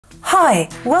Hi,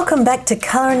 welcome back to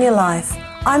Colour in Your Life.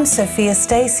 I'm Sophia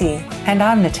Stacey. And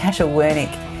I'm Natasha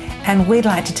Wernick, and we'd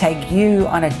like to take you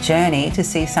on a journey to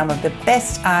see some of the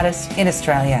best artists in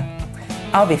Australia.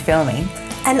 I'll be filming.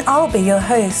 And I'll be your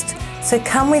host. So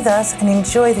come with us and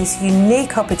enjoy this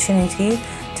unique opportunity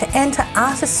to enter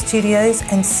artist studios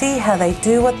and see how they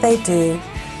do what they do.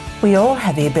 We all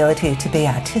have the ability to be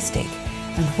artistic,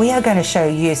 and we are going to show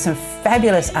you some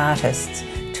fabulous artists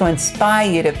to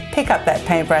inspire you to pick up that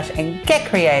paintbrush and get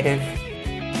creative.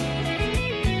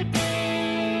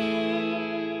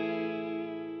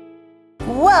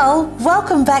 Well,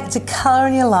 welcome back to Colour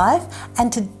in Your Life,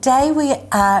 and today we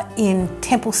are in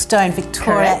Templestowe,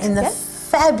 Victoria. Correct. In the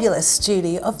fabulous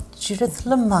studio of Judith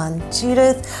Leman.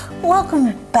 Judith,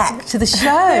 welcome back to the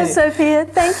show. Sophia,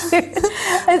 thank you.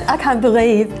 I can't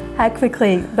believe how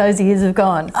quickly those years have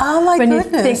gone. Oh my goodness.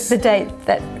 When you think the date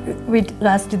that we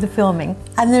last did the filming.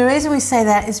 And the reason we say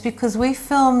that is because we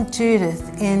filmed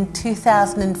Judith in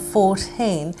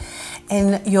 2014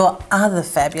 in your other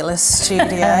fabulous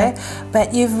studio,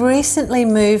 but you've recently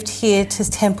moved here to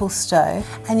Templestowe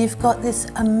and you've got this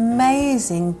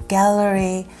amazing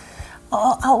gallery.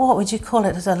 What would you call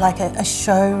it? Is it like a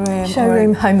showroom?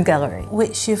 Showroom home gallery.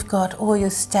 Which you've got all your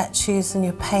statues and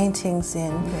your paintings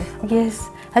in. Yes,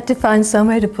 had to find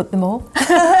somewhere to put them all.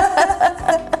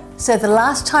 So the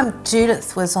last time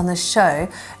Judith was on the show,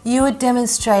 you were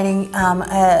demonstrating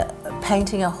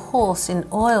painting a horse in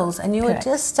oils, and you Correct.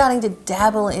 were just starting to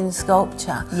dabble in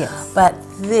sculpture. Yes. But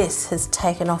this has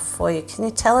taken off for you. Can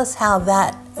you tell us how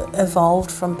that evolved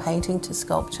from painting to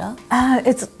sculpture?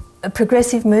 It's a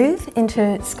progressive move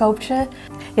into sculpture.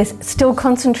 Yes, still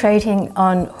concentrating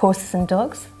on horses and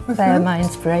dogs. They are my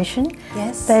inspiration.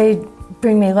 Yes. They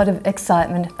bring me a lot of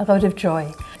excitement, a lot of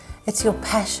joy. It's your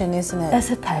passion, isn't it? It's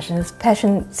a passion. It's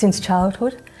passion since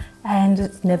childhood, and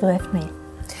it's never left me.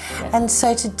 And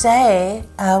so today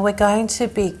we're going to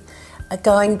be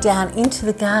going down into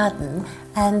the garden,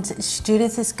 and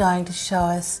Judith is going to show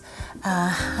us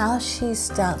how she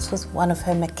starts with one of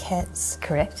her maquettes.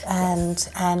 Correct.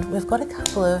 And we've got a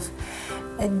couple of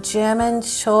German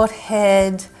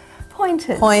short-haired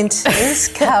pointers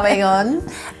coming on,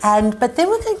 but then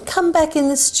we're going to come back in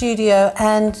the studio,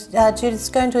 and Judith's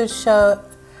going to show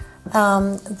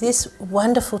this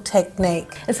wonderful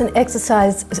technique. It's an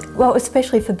exercise, well,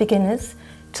 especially for beginners,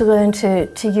 to learn to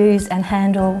use and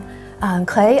handle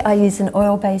clay. I use an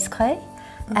oil-based clay,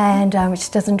 and which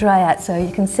doesn't dry out. So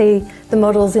you can see the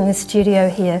models in the studio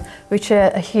here, which are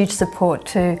a huge support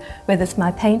to whether it's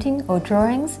my painting or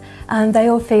drawings. They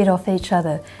all feed off each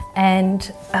other.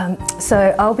 And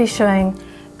so I'll be showing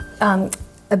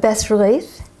a bas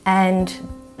relief and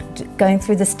going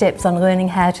through the steps on learning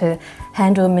how to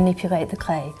handle and manipulate the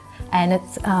clay. And it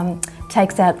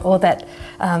takes out all that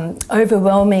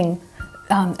overwhelming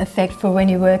effect for when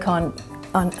you work on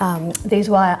these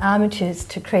wire armatures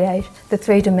to create the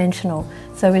three-dimensional.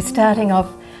 So we're starting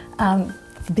off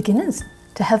for beginners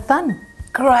to have fun.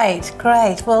 Great,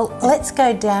 great. Well, let's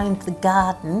go down into the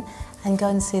garden and go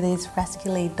and see these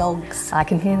rascally dogs. I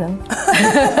can hear them.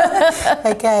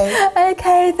 Okay.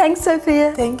 Okay, thanks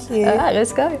Sophia. Thank you. All right,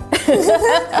 let's go.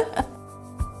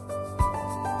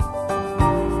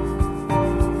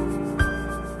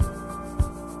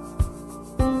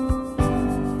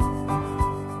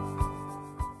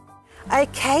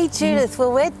 Okay, Judith,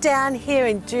 well, we're down here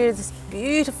in Judith's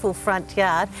beautiful front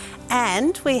yard,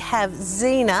 and we have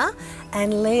Zena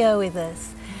and Leo with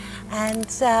us.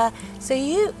 And so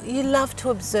you love to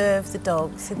observe the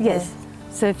dogs, isn't Yes,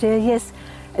 Sophia, yes.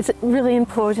 It's really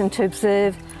important to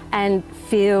observe and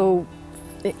feel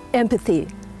empathy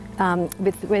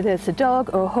with whether it's a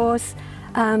dog or a horse.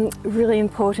 Really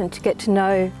important to get to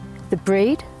know the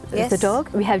breed of the dog.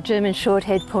 We have German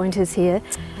short-haired pointers here.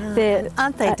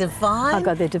 Aren't they divine? Oh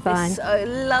God, they're divine. They're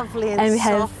so lovely and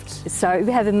soft.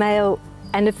 We have a male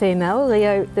and a female.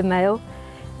 Leo, the male,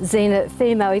 Zena,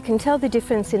 female. You can tell the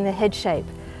difference in the head shape,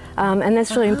 and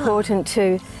that's really important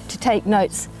to take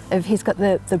notes of. He's got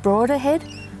the broader head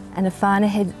and a finer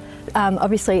head.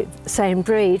 Obviously, same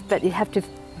breed, but you have to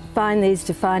find these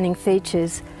defining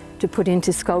features to put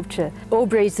into sculpture. All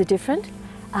breeds are different,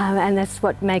 and that's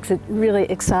what makes it really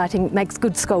exciting, makes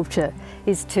good sculpture,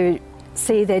 is to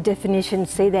see their definition,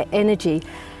 see their energy.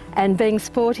 And being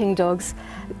sporting dogs,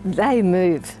 they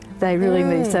move. They really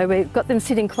move. So we've got them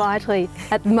sitting quietly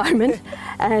at the moment,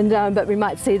 and but we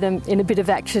might see them in a bit of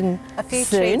action A few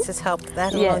soon. treats has helped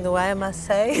that along the way, I must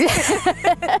say.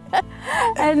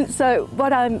 And so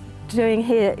what I'm doing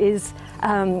here is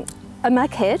a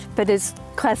maquette, but it's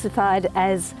classified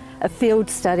as a field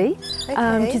study,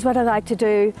 which is what I like to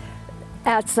do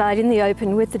outside in the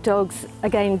open with the dogs,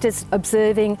 again, just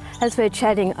observing. As we're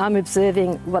chatting, I'm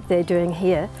observing what they're doing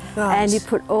here. Right. And you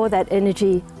put all that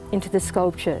energy into the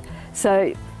sculpture.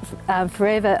 So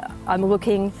forever I'm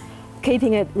looking,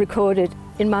 keeping it recorded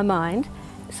in my mind.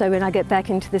 So when I get back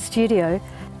into the studio,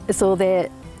 it's all there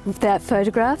without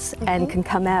photographs and can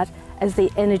come out as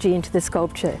the energy into the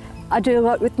sculpture. I do a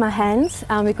lot with my hands.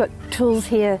 We've got tools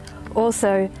here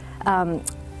also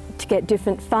to get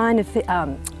different finer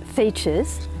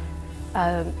features,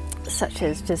 such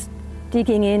as just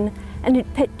digging in, and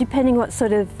depending what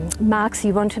sort of marks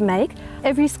you want to make.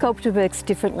 Every sculptor works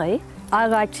differently. I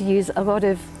like to use a lot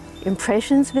of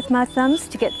impressions with my thumbs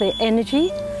to get the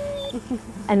energy,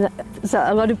 and so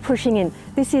a lot of pushing in.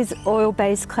 This is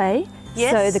oil-based clay,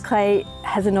 so the clay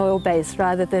has an oil base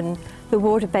rather than the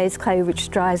water-based clay which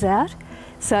dries out.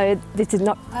 So this is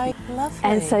not, lovely.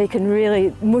 And so you can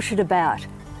really mush it about.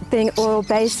 Being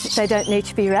oil-based, they don't need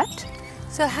to be wrapped.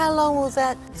 So how long will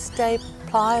that stay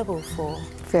pliable for?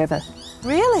 Forever.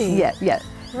 Really? Yeah, yeah.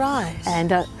 Right.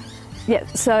 And yeah,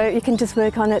 so you can just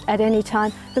work on it at any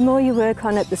time. The more you work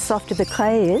on it, the softer the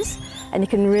clay is, and you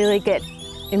can really get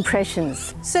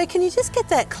impressions. So can you just get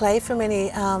that clay from any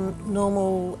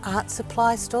normal art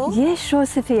supply store? Yeah, sure,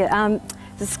 Sophia.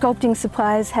 The sculpting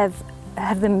suppliers have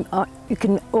them. You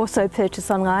can also purchase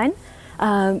online,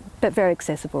 but very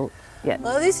accessible. Yeah.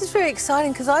 Well, this is very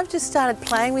exciting because I've just started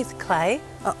playing with clay.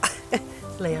 Oh,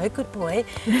 Leo, good boy.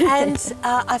 And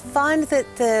I find that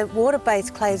the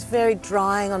water-based clay is very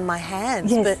drying on my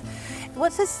hands. Yes. But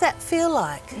what does that feel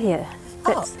like? Yeah.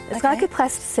 It's okay. like a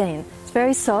plasticine. It's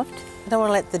very soft. I don't want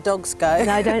to let the dogs go.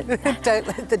 No, don't. Don't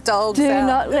let the dogs Do out.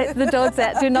 not let the dogs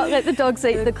out. Do not let the dogs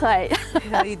eat the clay.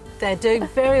 They're doing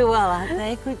very well, aren't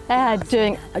they? Good. They are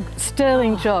doing a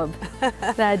sterling job.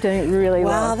 They're doing it really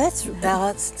well. Wow,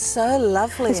 that's so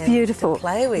lovely. It's beautiful. To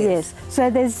play with. Yes.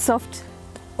 So there's soft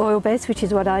oil-based, which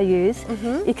is what I use.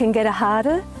 You can get a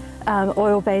harder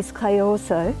oil-based clay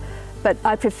also, but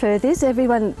I prefer this.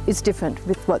 Everyone is different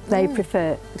with what they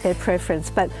prefer, their preference.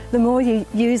 But the more you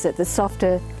use it, the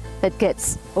softer it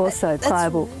gets also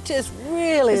pliable. That's just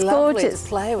really It's lovely gorgeous. to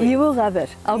play with. You will love it.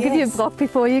 I'll give you a block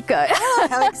before you go. Oh,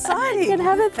 how exciting. You can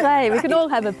have a play. We can all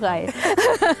have a play.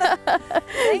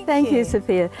 Thank you,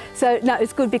 Sophia. So, no,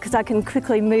 it's good because I can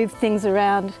quickly move things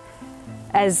around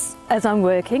as I'm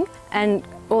working, and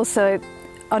also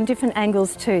on different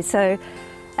angles too. So,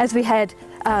 as we had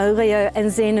Leo and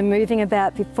Zena moving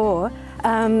about before,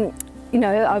 you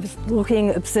know, I was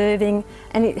looking, observing,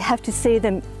 and you have to see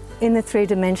them in the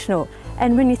three-dimensional.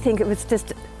 And when you think it was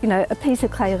just, you know, a piece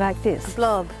of clay like this. A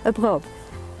blob.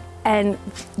 And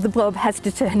the blob has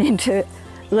to turn into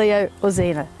Leo or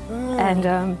Zena.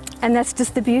 And that's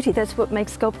just the beauty. That's what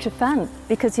makes sculpture fun,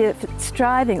 because you're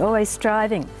striving, always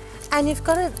striving. And you've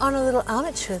got it on a little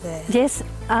armature there. Yes,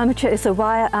 armature is a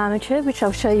wire armature, which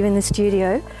I'll show you in the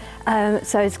studio.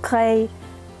 So it's clay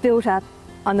built up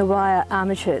on the wire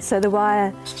armature. So the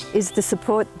wire is the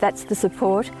support, that's the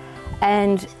support,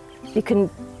 and you can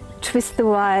twist the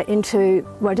wire into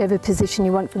whatever position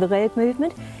you want for the leg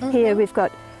movement. Here we've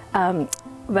got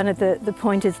one of the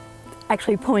pointers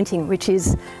actually pointing, which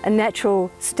is a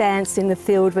natural stance in the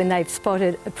field when they've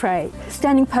spotted a prey.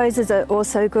 Standing poses are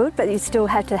also good, but you still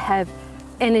have to have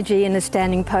energy in a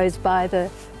standing pose by the,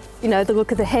 you know, the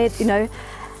look of the head, you know.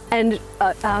 And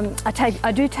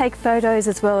I do take photos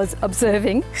as well as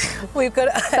observing. We've got.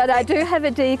 But I do have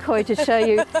a decoy to show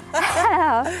you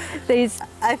how these.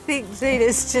 I think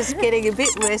Zeta's just getting a bit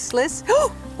restless.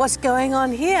 What's going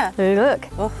on here? Look.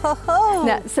 Oh.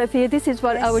 Now, Sophia, this is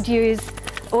what I would use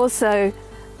also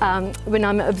when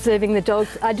I'm observing the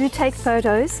dogs. I do take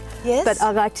photos, but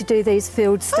I like to do these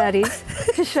field studies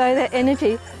to show their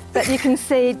energy. But you can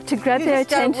see, to grab their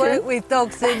attention. Don't work with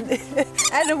dogs and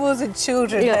animals and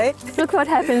children, eh? Look what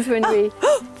happens when we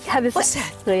have a... What's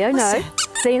that? Leo, What's no. that?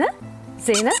 Zena,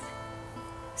 Zena,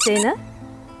 Zena.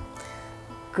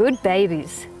 Good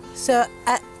babies. So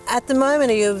at the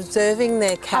moment, are you observing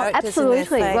their characters? Absolutely. And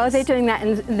their face? While they're doing that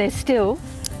and they're still,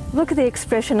 look at the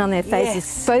expression on their faces.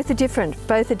 Yes. Both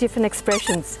are different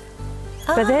expressions.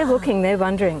 But they're looking, they're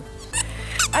wondering.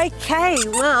 Okay,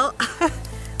 well,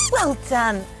 well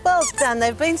done, well done.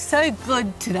 They've been so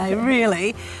good today,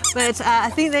 really. But I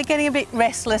think they're getting a bit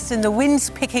restless and the wind's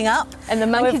picking up. And the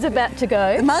monkey's about to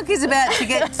go. The monkey's about to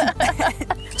get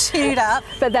chewed up.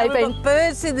 But they've we've got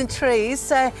birds in the trees.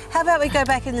 So how about we go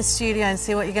back in the studio and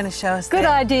see what you're going to show us Good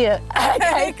there? idea.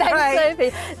 Okay, Great. thanks, Sophie.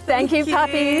 Thank you,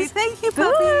 puppies. Thank you,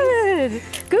 puppies.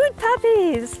 Good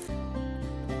puppies.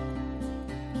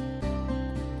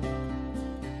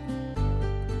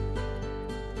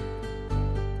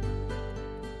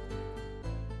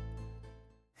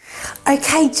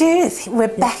 Okay, Judith, we're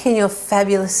back in your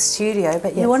fabulous studio,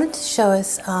 but you Yes. wanted to show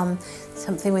us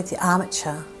something with your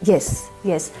armature. Yes,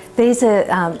 yes. These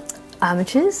are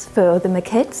armatures for the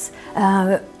marquettes.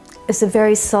 It's a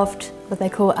very soft, what they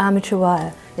call armature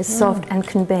wire. It's soft and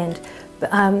can bend.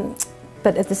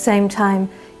 But at the same time,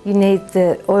 you need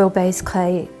the oil-based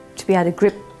clay to be able to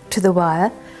grip to the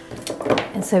wire.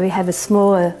 And so we have a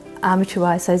smaller armature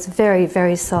wire, so it's very,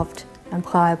 very soft and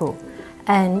pliable.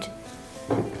 And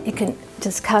you can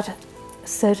just cut a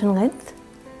certain length,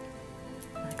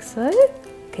 like so.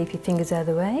 Keep your fingers out of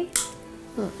the way.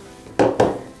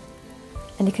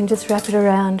 And you can just wrap it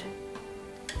around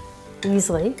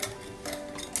easily.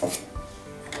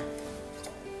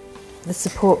 The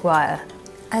support wire.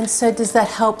 And so does that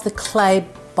help the clay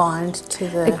bind to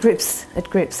the... It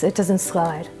grips, it doesn't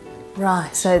slide.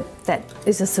 Right. So that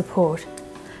is a support.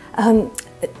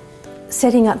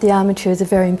 Setting up the armature is a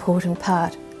very important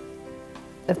part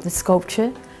of the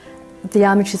sculpture. If the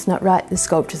armature's not right, the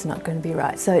sculpture's not going to be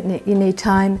right. So you need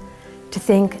time to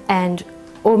think and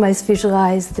almost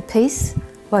visualise the piece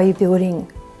while you're building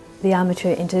the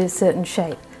armature into a certain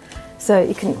shape. So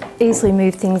you can easily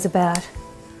move things about.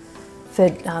 For,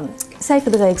 say for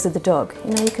the legs of the dog,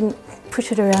 you know, you can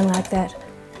push it around like that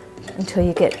until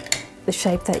you get the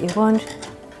shape that you want.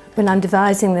 When I'm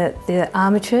devising the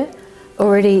armature,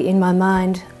 already in my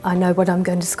mind, I know what I'm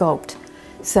going to sculpt.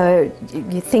 So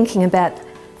you're thinking about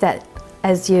that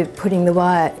as you're putting the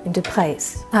wire into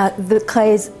place. The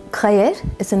clay is clayette.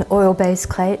 It's an oil-based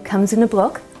clay. It comes in a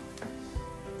block,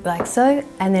 like so,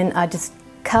 and then I just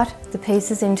cut the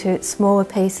pieces into smaller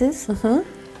pieces.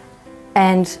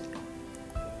 And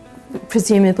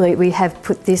presumably we have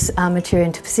put this armature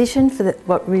into position for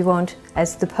what we want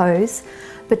as the pose.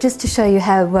 But just to show you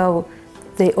how well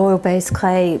the oil-based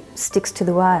clay sticks to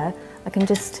the wire, I can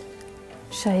just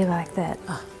show you like that.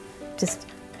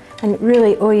 And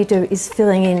really all you do is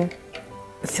filling in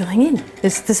the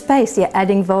space. You're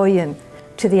adding volume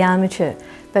to the armature.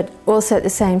 But also at the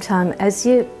same time, as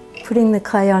you're putting the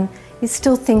clay on, you're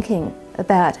still thinking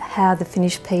about how the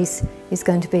finished piece is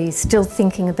going to be. You're still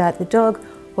thinking about the dog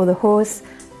or the horse.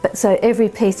 But so every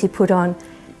piece you put on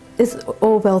is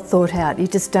all well thought out. You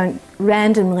just don't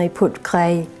randomly put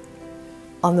clay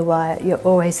on the wire. You're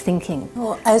always thinking.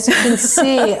 Well, as you can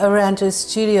see around your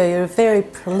studio, you're very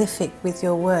prolific with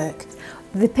your work.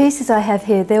 The pieces I have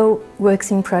here, they're all works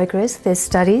in progress. They're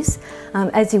studies.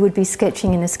 As you would be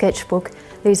sketching in a sketchbook,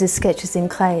 these are sketches in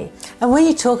clay. And when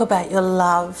you talk about your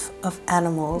love of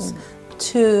animals,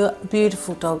 two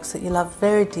beautiful dogs that you love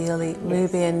very dearly,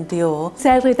 Ruby and Dior.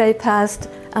 Sadly, they passed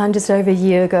just over a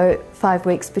year ago, 5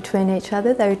 weeks between each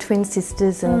other. They were twin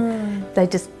sisters and they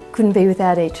just couldn't be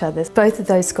without each other. Both of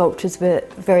those sculptures were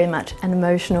very much an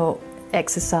emotional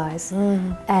exercise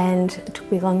and it took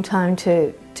me a long time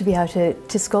to be able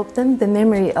to sculpt them. The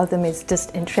memory of them is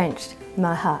just entrenched in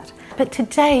my heart. But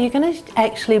today you're going to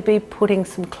actually be putting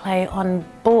some clay on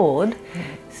board.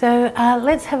 So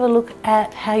let's have a look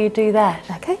at how you do that.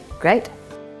 Okay, great.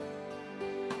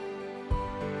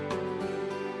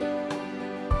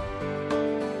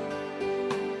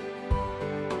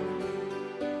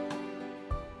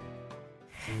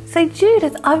 So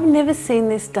Judith, I've never seen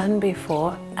this done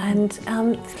before, and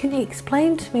can you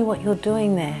explain to me what you're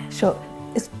doing there? Sure.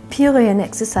 It's purely an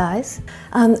exercise.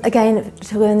 Again,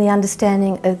 to learn the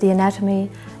understanding of the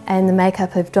anatomy and the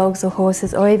makeup of dogs or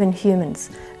horses or even humans,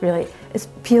 really. It's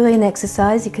purely an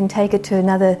exercise. You can take it to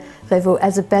another level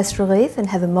as a bas relief and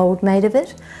have a mould made of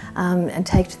it and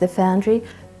take it to the foundry.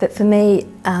 But for me,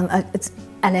 it's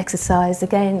an exercise.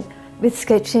 Again, with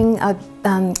sketching,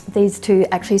 these two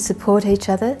actually support each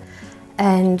other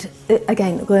and,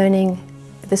 again, learning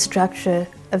the structure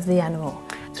of the animal.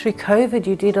 Through COVID,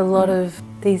 you did a lot of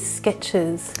these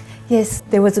sketches. Yes,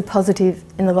 there was a positive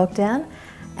in the lockdown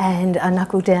and I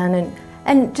knuckled down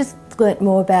and just learnt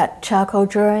more about charcoal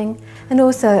drawing, and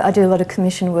also I do a lot of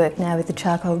commission work now with the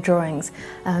charcoal drawings.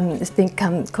 It's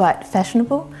become quite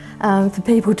fashionable for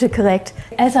people to collect.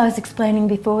 As I was explaining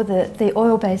before, the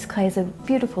oil-based clay is a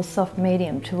beautiful soft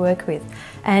medium to work with,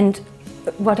 and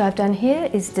what I've done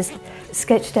here is just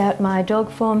sketched out my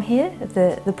dog form here,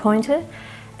 the pointer,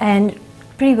 and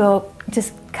pretty well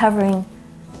just covering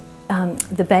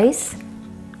the base.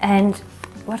 And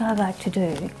what I like to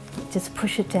do, just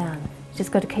push it down.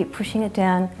 Just got to keep pushing it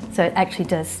down so it actually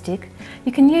does stick.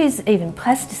 You can use even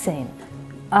plasticine.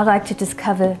 I like to just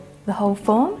cover the whole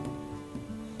form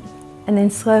and then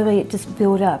slowly just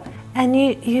build up. And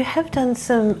you have done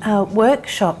some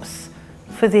workshops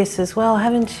for this as well,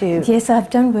 haven't you? Yes, I've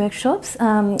done workshops.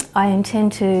 I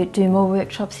intend to do more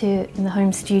workshops here in the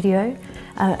home studio,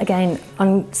 again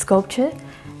on sculpture.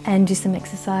 and do some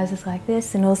exercises like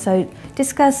this, and also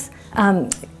discuss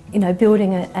you know,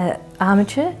 building an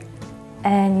armature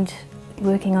and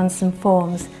working on some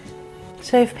forms.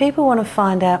 So if people want to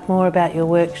find out more about your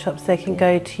workshops, they can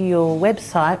go to your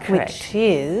website, which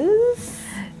is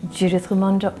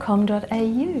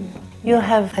judithlemon.com.au. You'll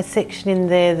have a section in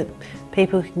there that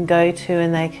people can go to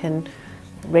and they can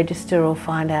register or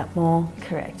find out more.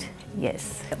 Correct,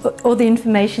 yes. All the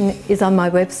information is on my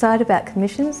website about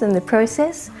commissions and the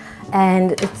process,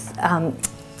 and it's,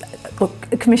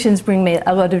 look, commissions bring me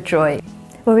a lot of joy.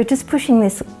 Well, we're just pushing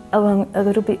this along a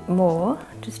little bit more,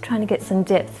 just trying to get some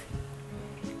depth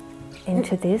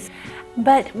into this.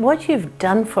 But what you've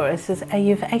done for us is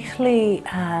you've actually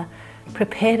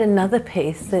prepared another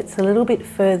piece that's a little bit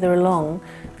further along,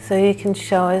 so you can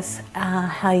show us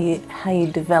how you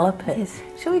develop it. Yes.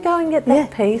 Shall we go and get that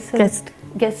piece?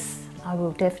 Yes, I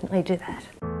will definitely do that.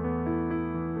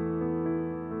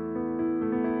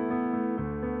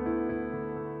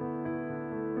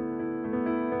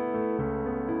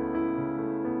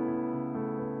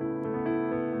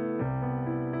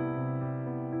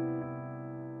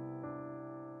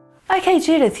 Okay,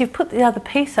 Judith, you've put the other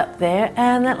piece up there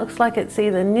and that looks like it's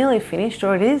either nearly finished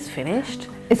or it is finished.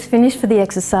 It's finished for the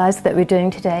exercise that we're doing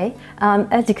today.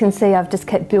 As you can see, I've just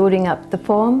kept building up the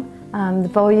form, the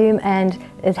volume, and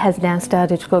it has now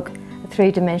started to look a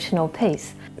three-dimensional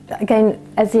piece. Again,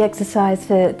 as the exercise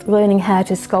for learning how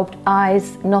to sculpt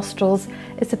eyes, nostrils,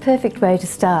 it's a perfect way to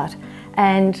start.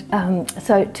 And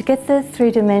so to get the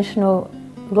three-dimensional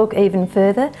look even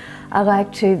further, I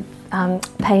like to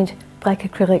paint black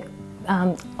acrylic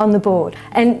on the board.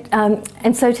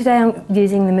 And so today I'm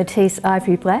using the Matisse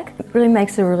Ivory Black. It really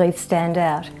makes the relief stand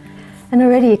out. And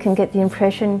already you can get the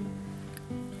impression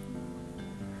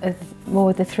of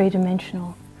more the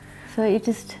three-dimensional. So you're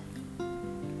just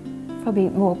probably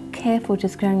more careful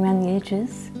just going around the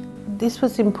edges. This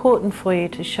was important for you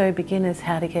to show beginners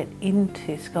how to get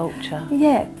into sculpture.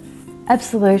 Yeah,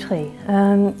 absolutely.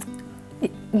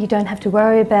 You don't have to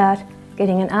worry about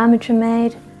getting an armature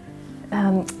made.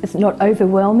 It's not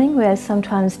overwhelming, whereas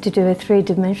sometimes to do a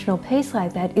three-dimensional piece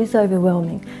like that is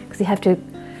overwhelming because you have to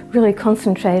really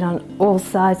concentrate on all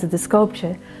sides of the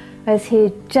sculpture. Whereas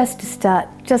here, just to start,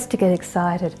 just to get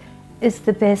excited, is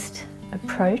the best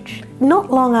approach.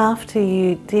 Not long after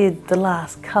you did the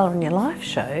last Colour in Your Life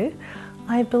show,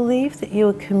 I believe that you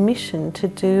were commissioned to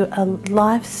do a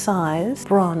life-size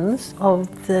bronze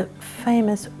of the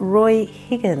famous Roy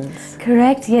Higgins.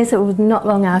 Correct, yes, it was not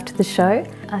long after the show,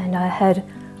 and I had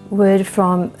word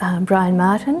from Brian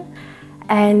Martin,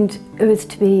 and it was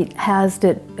to be housed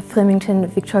at Flemington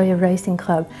Victoria Racing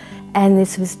Club, and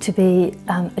this was to be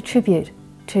a tribute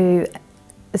to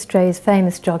Australia's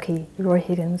famous jockey, Roy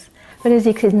Higgins. But as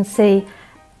you can see,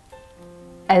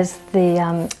 as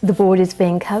the board is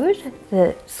being covered,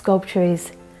 the sculpture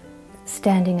is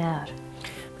standing out.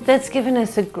 That's given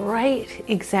us a great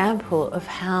example of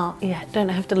how you don't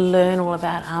have to learn all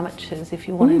about armatures if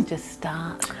you want to just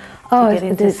start to get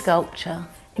into sculpture.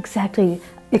 Exactly.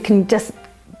 You can just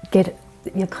get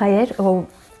your clayette or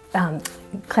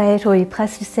your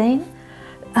plasticine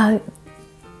and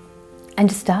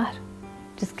just start.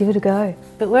 Just give it a go.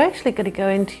 But we're actually going to go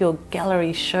into your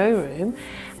gallery showroom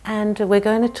and we're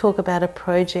going to talk about a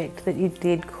project that you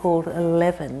did called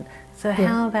 11. So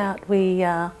how about we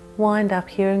wind up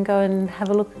here and go and have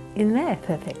a look in there?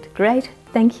 Perfect. Great.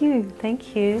 Thank you.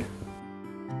 Thank you.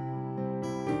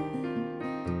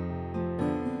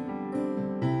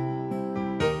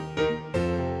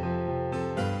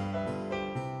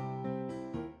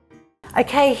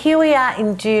 Okay, here we are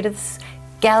in Judith's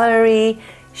gallery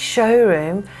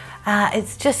showroom.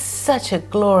 It's just such a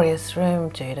glorious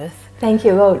room, Judith. Thank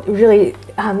you. Well, it really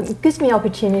gives me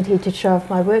opportunity to show off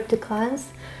my work to clients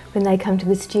when they come to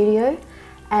the studio,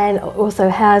 and also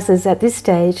houses at this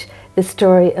stage the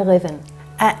story 11.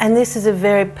 And this is a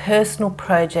very personal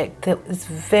project that is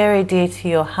very dear to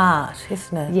your heart,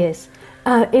 isn't it? Yes.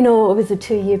 In all, it was a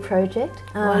 2-year project.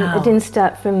 Wow. It didn't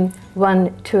start from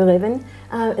 1 to 11.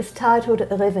 It's titled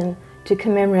 11 to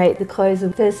commemorate the close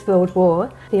of the First World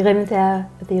War, the 11th hour,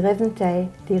 the 11th day,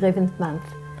 the 11th month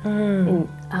in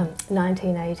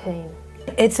 1918.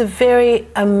 It's a very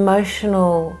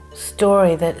emotional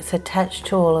story that's attached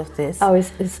to all of this. Oh,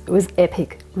 it was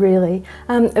epic, really.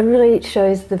 It really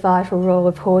shows the vital role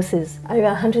of horses. Over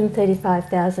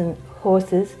 135,000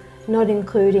 horses, not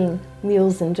including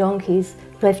mules and donkeys,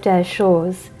 left our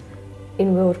shores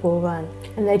in World War I,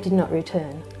 and they did not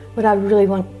return. What I really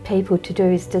want people to do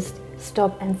is just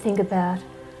stop and think about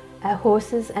our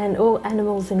horses and all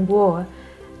animals in war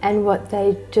and what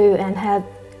they do and how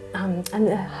and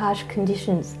the harsh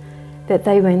conditions that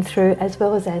they went through, as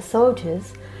well as our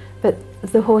soldiers, but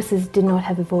the horses did not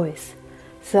have a voice.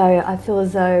 So I feel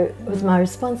as though it was my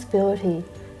responsibility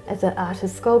as an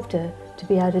artist sculptor to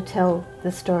be able to tell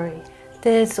the story.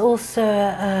 There's also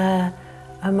an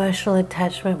emotional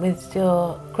attachment with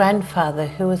your grandfather,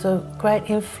 who was a great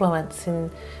influence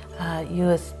in you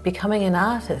as becoming an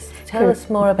artist. Tell us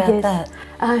more about that.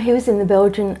 He was in the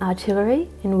Belgian artillery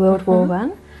in World War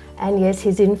I, and yes,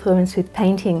 his influence with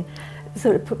painting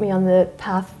sort of put me on the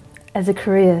path as a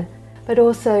career. But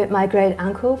also my great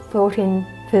uncle fought in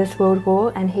First World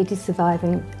War, and he did survive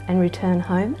and return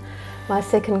home. My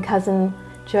second cousin,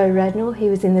 Joe Radnell, he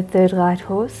was in the 3rd Light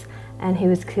Horse, and he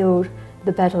was killed at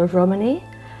the Battle of Romani.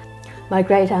 My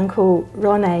great uncle,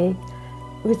 René,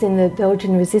 was in the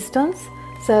Belgian resistance.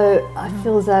 So I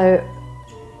feel as though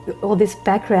all this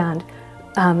background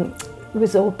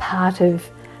was all part of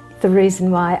the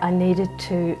reason why I needed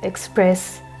to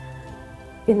express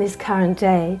in this current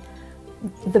day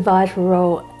the vital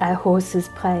role our horses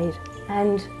played.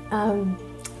 And now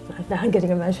I'm getting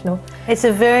emotional. It's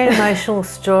a very emotional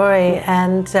story,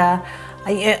 and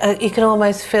you can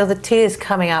almost feel the tears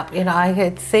coming up. You know, I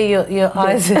could see your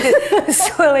eyes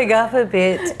swelling up a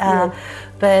bit.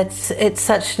 But it's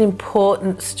such an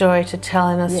important story to tell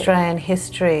in Australian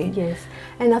history. Yes,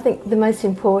 and I think the most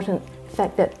important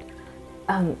fact that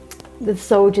the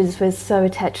soldiers were so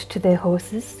attached to their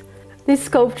horses. This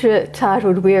sculpture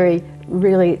titled Weary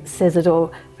really says it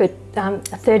all. For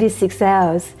 36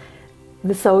 hours,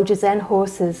 the soldiers and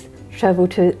horses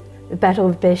travelled to the Battle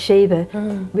of Beersheba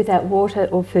without water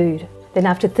or food. Then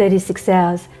after 36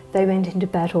 hours, they went into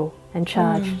battle and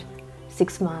charged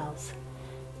 6 miles.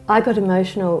 I got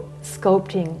emotional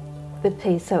sculpting the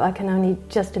piece, so I can only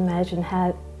just imagine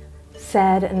how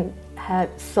sad and how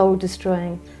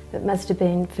soul-destroying it must have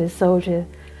been for a soldier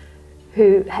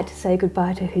who had to say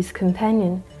goodbye to his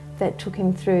companion that took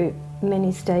him through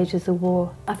many stages of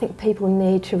war. I think people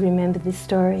need to remember this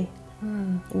story,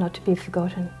 not to be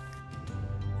forgotten.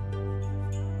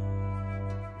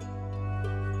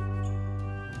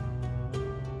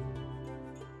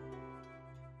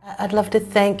 I'd love to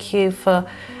thank you for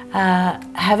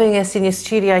having us in your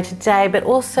studio today, but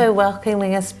also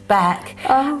welcoming us back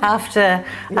after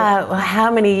how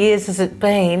many years has it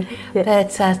been?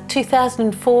 But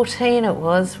 2014 it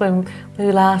was when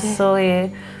we last saw you.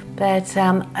 But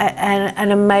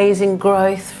an amazing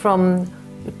growth from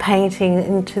painting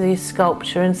into this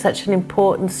sculpture, and such an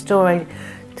important story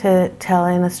to tell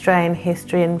in Australian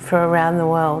history and for around the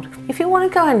world. If you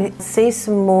want to go and see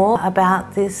some more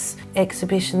about this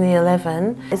exhibition, the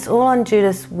 11, it's all on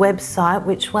Judith's website,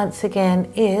 which once again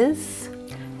is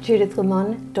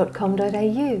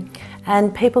judithleman.com.au.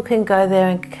 And people can go there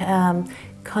and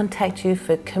contact you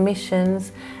for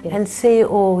commissions and see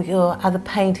all your other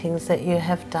paintings that you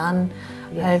have done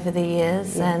over the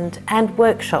years, and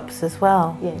workshops as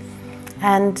well. Yes.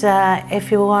 And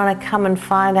if you want to come and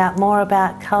find out more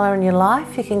about Colour in Your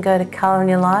Life, you can go to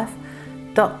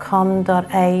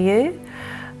colorinyourlife.com.au.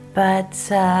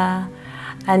 But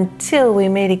until we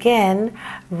meet again,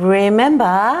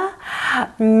 remember,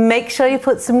 make sure you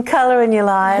put some colour in your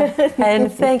life. And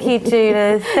thank you,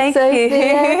 Judith. Thank you.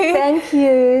 Thank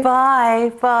you.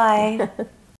 Bye. Bye.